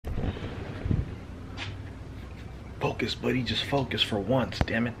Focus, buddy, just focus for once,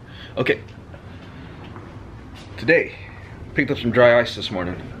 damn it. Okay. Today, picked up some dry ice this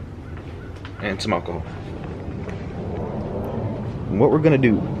morning and some alcohol. And what we're gonna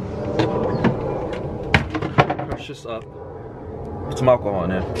do, crush this up, put some alcohol in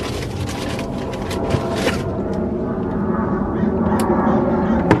there.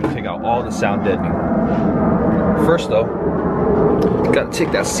 Take out all the sound deadening. First though, gotta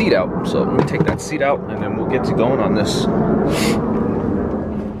take that seat out. So let me take that seat out and then we'll get to going on this.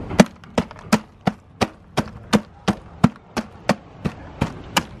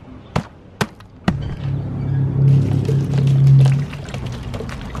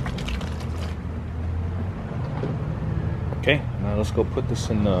 Okay, now let's go put this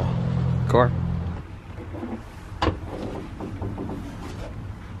in the car.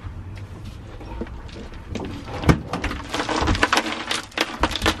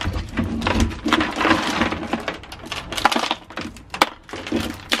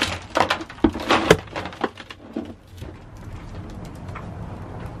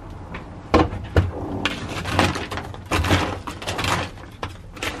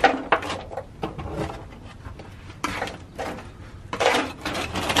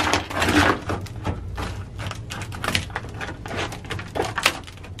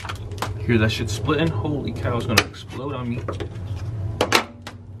 Hear that shit splitting? Holy cow, it's gonna explode on me.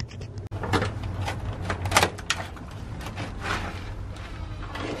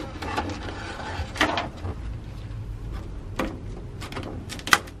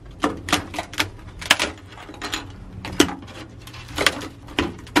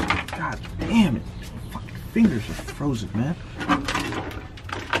 God damn it. My fucking fingers are frozen, man.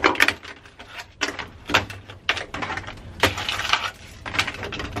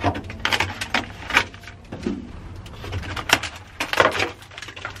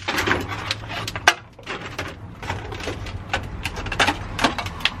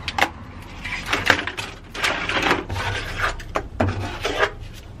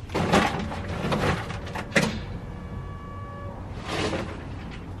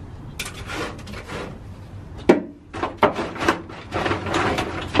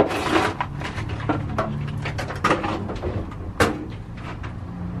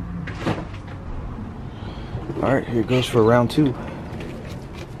 All right, here goes for round two.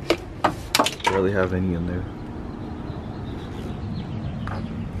 Barely have any in there.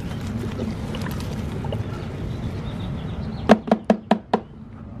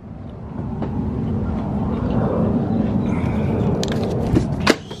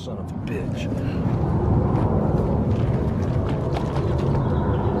 Son of a bitch.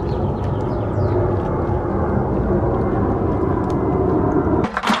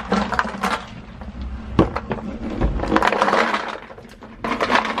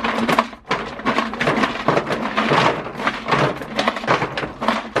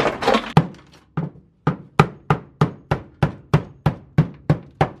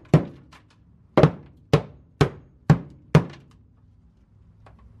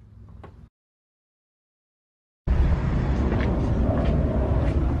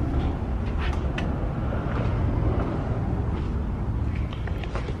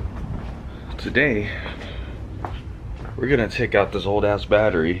 Today, we're gonna take out this old ass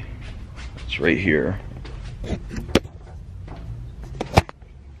battery. It's right here.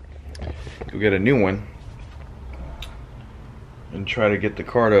 Go get a new one and try to get the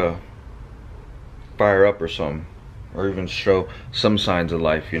car to fire up or something, or even show some signs of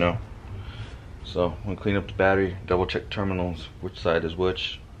life, you know. So I'm gonna clean up the battery, double check terminals, which side is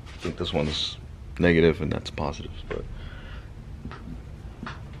which. I think this one's negative and that's positive, but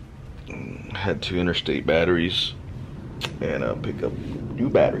head to Interstate Batteries and pick up new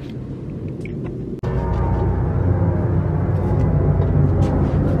battery.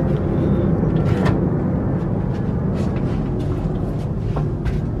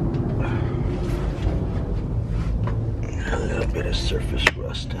 A little bit of surface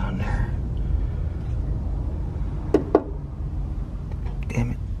rust down there.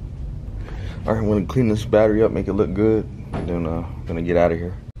 Damn it. All right, I'm gonna clean this battery up, make it look good, and then I'm gonna get out of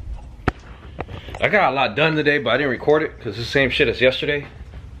here. I got a lot done today, but I didn't record it because it's the same shit as yesterday.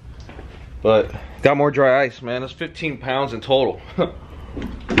 But got more dry ice, man. It's 15 pounds in total.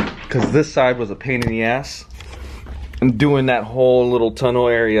 Because this side was a pain in the ass. And doing that whole little tunnel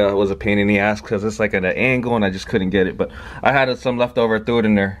area was a pain in the ass because it's like at an angle and I just couldn't get it. But I had some left over, I threw it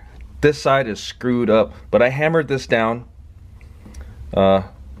in there. This side is screwed up, but I hammered this down. I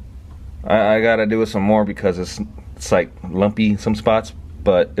gotta do it some more because it's like lumpy some spots.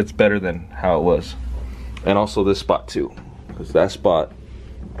 But it's better than how it was. And also this spot too, because that spot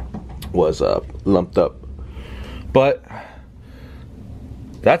was lumped up But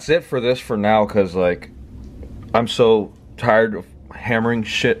that's it for this for now, because like I'm so tired of hammering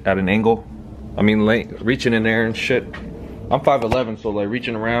shit at an angle. I mean, like reaching in there and shit. I'm 5'11", so like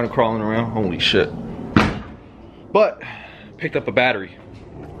reaching around and crawling around, holy shit. But picked up a battery.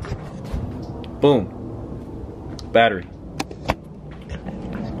 Boom, battery.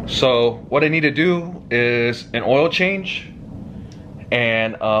 So what I need to do is an oil change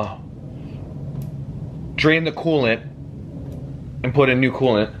and drain the coolant and put in new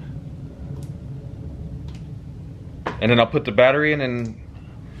coolant, and then I'll put the battery in, and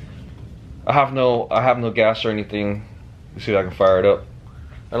I have no gas or anything. Let's see if I can fire it up.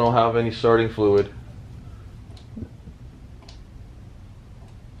 I don't have any starting fluid.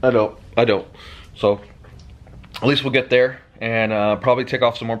 I don't. So at least we'll get there, and probably take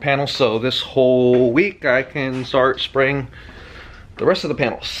off some more panels, so this whole week I can start spraying the rest of the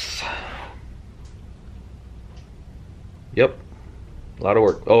panels. Yep, a lot of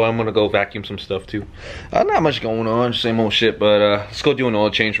work. Oh, I'm gonna go vacuum some stuff too. Not much going on, same old shit, but let's go do an oil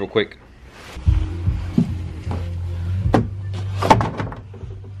change real quick.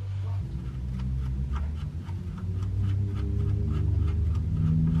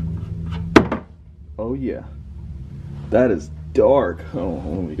 Oh yeah, that is dark. Oh, I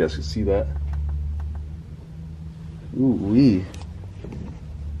don't know if you guys can see that. Ooh wee,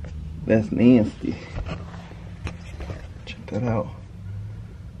 that's nasty. Check that out.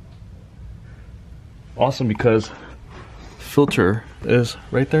 Awesome, because the filter is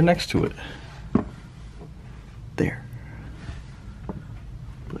right there next to it. There.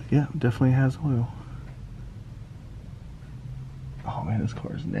 But yeah, definitely has oil. Oh man, this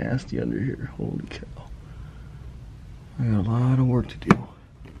car is nasty under here. Holy cow. I got a lot of work to do.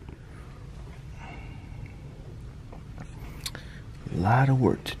 A lot of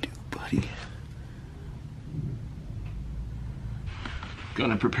work to do, buddy.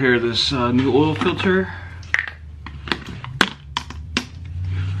 Gonna prepare this new oil filter.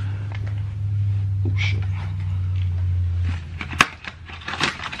 Oh shit.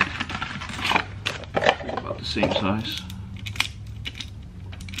 About the same size.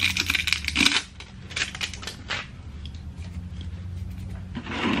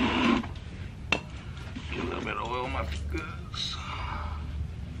 Get a little bit of oil on my fingers.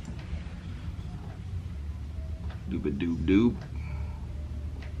 Doop-a-doop-doop.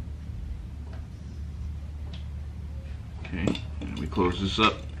 Okay, and we close this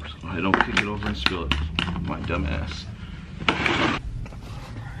up so I don't kick it over and spill it. My dumb ass.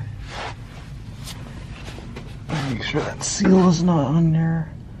 Make sure that seal is not on there.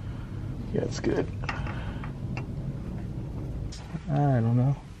 Yeah, it's good. I don't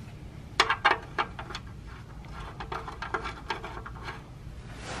know.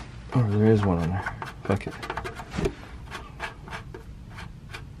 Oh, there is one on there. Fuck it.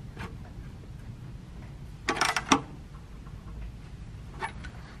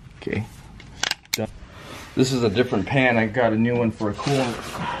 Okay. Done. This is a different pan. I got a new one for a coolant.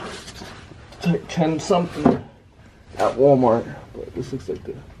 It's like 10 something at Walmart, but this looks like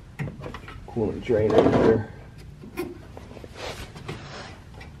the coolant drain right there.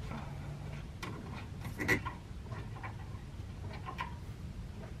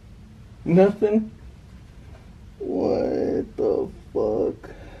 Nothing? What the fuck?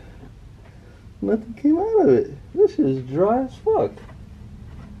 Nothing came out of it. This is dry as fuck.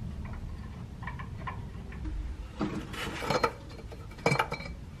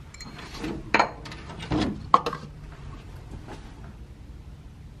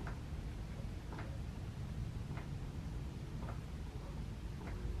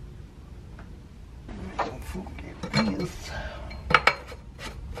 Don't forget this.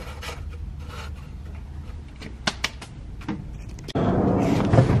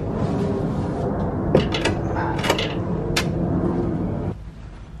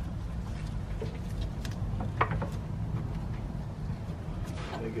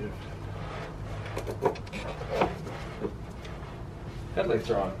 Negative. Headlights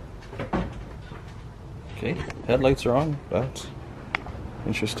are on. Okay, headlights are on. That's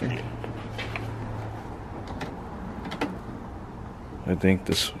interesting. I think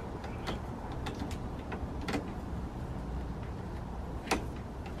this.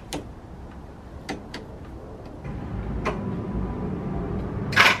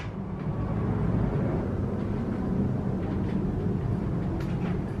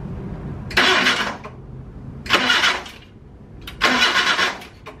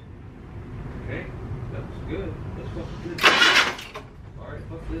 Okay, that's good. That's fucking good. Alright,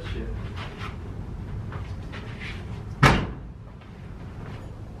 fuck this shit.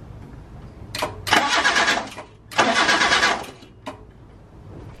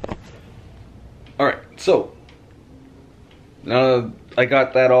 So now I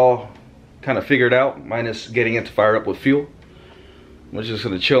got that all kind of figured out, minus getting it to fire up with fuel. I'm just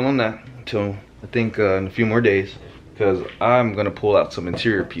gonna chill on that until I think in a few more days, because I'm gonna pull out some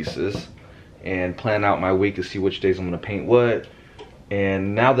interior pieces and plan out my week to see which days I'm gonna paint what.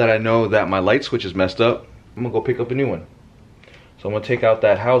 And now that I know that my light switch is messed up, I'm gonna go pick up a new one. So I'm gonna take out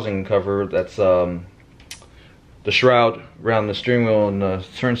that housing cover that's the shroud around the steering wheel and the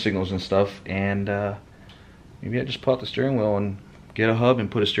turn signals and stuff, and maybe I just pull out the steering wheel and get a hub and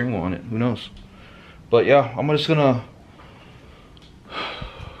put a steering wheel on it. Who knows? But yeah, I'm just gonna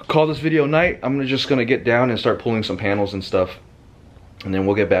call this video night. I'm just gonna get down and start pulling some panels and stuff, and then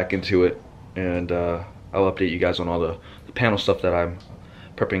we'll get back into it, and I'll update you guys on all the panel stuff that I'm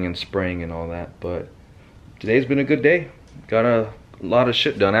prepping and spraying and all that. But today's been a good day. Got a lot of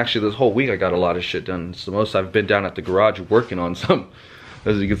shit done. Actually, this whole week I got a lot of shit done. It's the most I've been down at the garage working on some.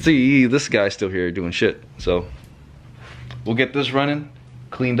 As you can see, this guy's still here doing shit. So we'll get this running,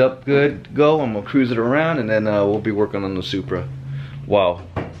 cleaned up good to go, and we'll cruise it around, and then we'll be working on the Supra. Wow,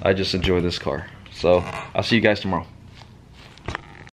 I just enjoy this car. So I'll see you guys tomorrow.